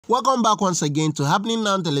Welcome back once again to Happening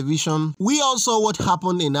Now Television. We all saw what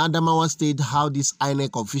happened in Adamawa State, how this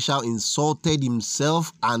INEC official insulted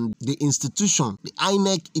himself and the institution, the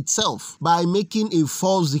INEC itself, by making a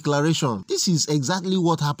false declaration. This is exactly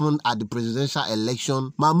what happened at the presidential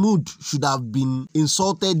election. Mahmoud should have been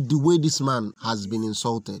insulted the way this man has been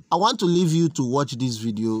insulted. I want to leave you to watch this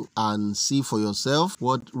video and see for yourself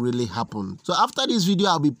what really happened. So after this video,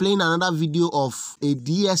 I'll be playing another video of a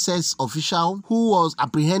DSS official who was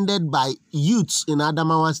apprehended by youths in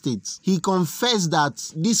Adamawa State. He confessed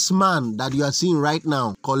that this man that you are seeing right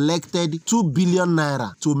now collected 2 billion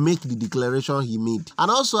naira to make the declaration he made. And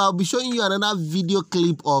also, I'll be showing you another video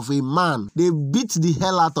clip of a man. They beat the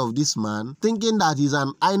hell out of this man, thinking that he's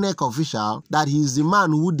an INEC official, that he's the man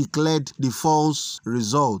who declared the false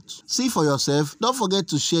result. See for yourself. Don't forget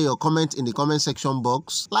to share your comment in the comment section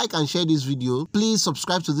box. Like and share this video. Please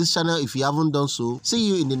subscribe to this channel if you haven't done so. See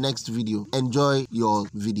you in the next video. Enjoy your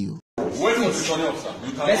video. Let's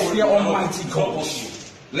hear Almighty God.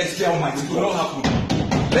 Let's hear Almighty God.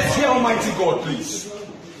 Let's hear Almighty God, please.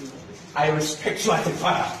 I respect you as a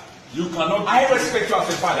father. You cannot. I respect you as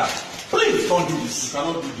a father. Please don't do this. You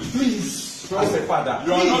cannot do this. Please, as a father.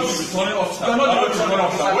 You are not the returning officer. You are not the returning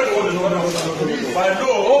officer. Wait for the returning officer. By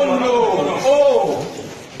law. Oh no. Oh.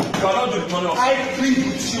 You are not the returning officer. I plead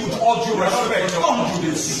with you with all due respect. Don't do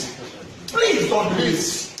this. Please don't do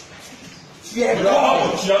this. Fear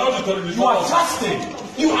God. You are not the returning officer. You are fasting.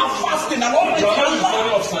 You are fasting and Almighty Allah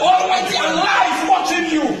is watching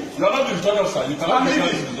you. You are not the returning officer. You cannot be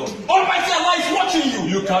the result. Almighty Allah is watching you.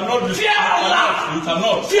 You cannot be. Fear Allah. You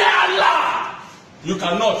cannot. Fear Allah. You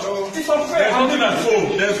cannot. It's unfair. There's nothing at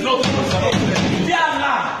home. There's nothing you cannot do. Fear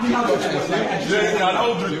Allah. They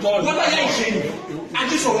cannot return. What are you saying? I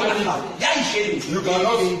just saw Allah. You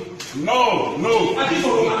cannot. No. No.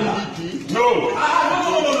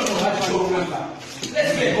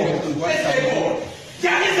 Let's get God.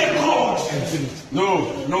 There is a God.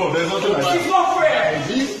 No, there's nothing like that. It's not fair.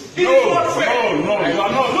 It's not fair. No, you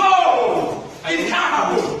are not. No, it can't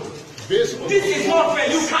happen. This is not fair.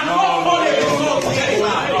 You cannot call it result.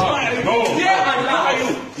 No.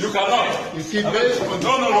 You cannot. You see, based on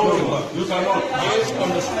No. You cannot. based on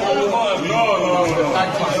the score.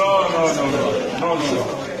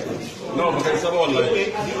 No, because someone like The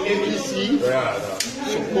APC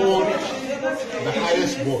support the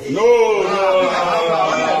highest vote. No.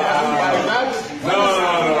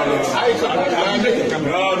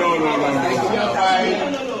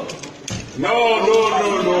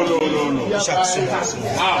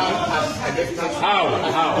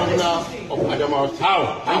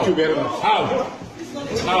 How? Thank you very much. How?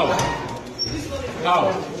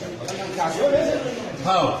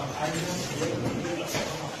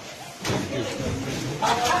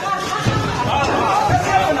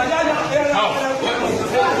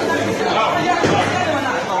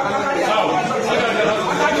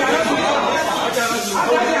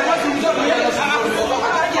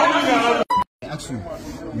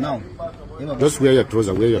 Now, Just wear your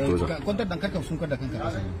trouser. Wear your trouser.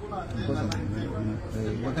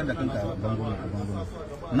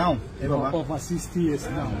 Now, over 60 years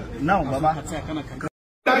now. Now, Baba.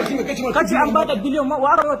 Kace an bada biliyon ma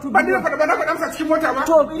wa rawa tudu. Ba ni faɗa ba na faɗa masa cikin mota ba.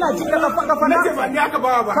 To ina jin ka faɗa. Nace ba ni aka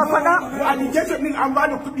ba ba. Ka faɗa? Allegation din an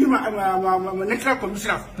bada kuɗi ma national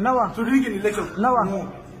commissioner. Nawa? To rig election. Nawa?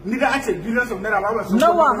 Ni da ace billions of naira ba ba.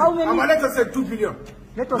 Nawa? How many? Amma let us say 2 billion.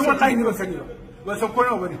 Let us Kuma kai ni ba sani ba. Ba san ko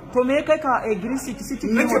nawa bane. To me kai ka a green city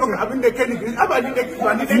Nace maka abin da kai ni green ba ni da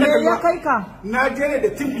ba ni da me ya kai ka? Na je ne da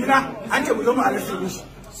tim dina an ce mu zo mu arrest shi.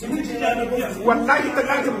 Wallahi ta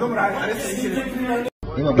kace mu zo mu arrest shi.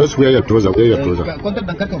 Just wear your trouser. Wear your trouser. Kwantar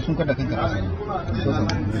da kanka sun kada kanka kasa.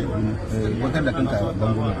 Kwantar da kanka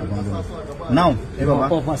bango. Now,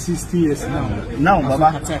 Baba. Over 60 years now. Now,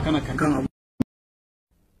 Baba. Kana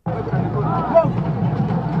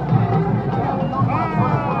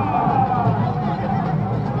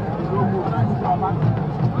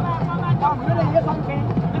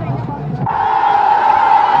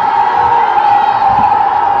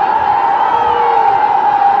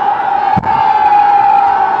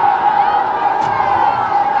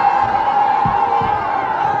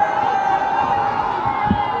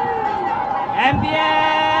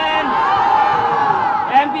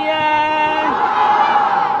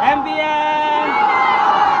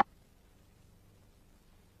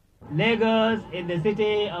Lagos is the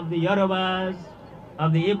city of the Yorubas,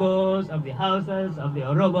 of the Igbos, of the Hausas, of the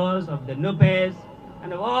Orobos, of the Nupes,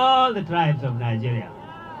 and of all the tribes of Nigeria.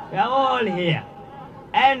 We are all here.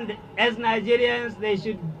 And as Nigerians,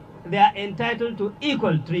 they are entitled to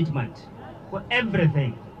equal treatment for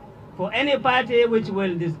everything. For any party which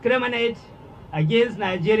will discriminate against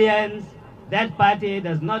Nigerians, that party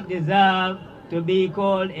does not deserve to be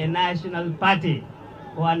called a national party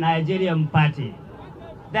or a Nigerian party.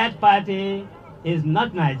 That party is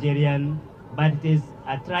not Nigerian, but it is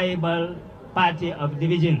a tribal party of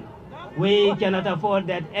division. We cannot afford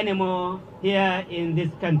that anymore here in this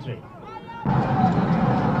country.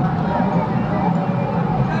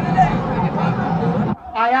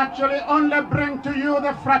 I actually only bring to you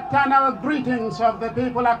the fraternal greetings of the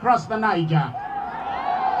people across the Niger.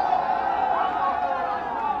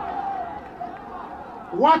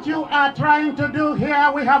 What you are trying to do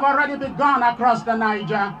here, we have already begun across the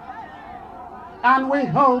Niger. And we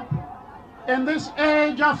hope in this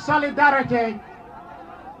age of solidarity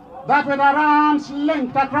that with our arms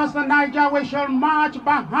linked across the Niger, we shall march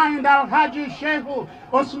behind Al-Haji Shehu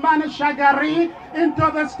Usman Shagari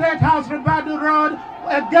into the State House Ribadu Road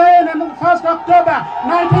again on 1st October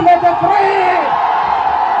 1983.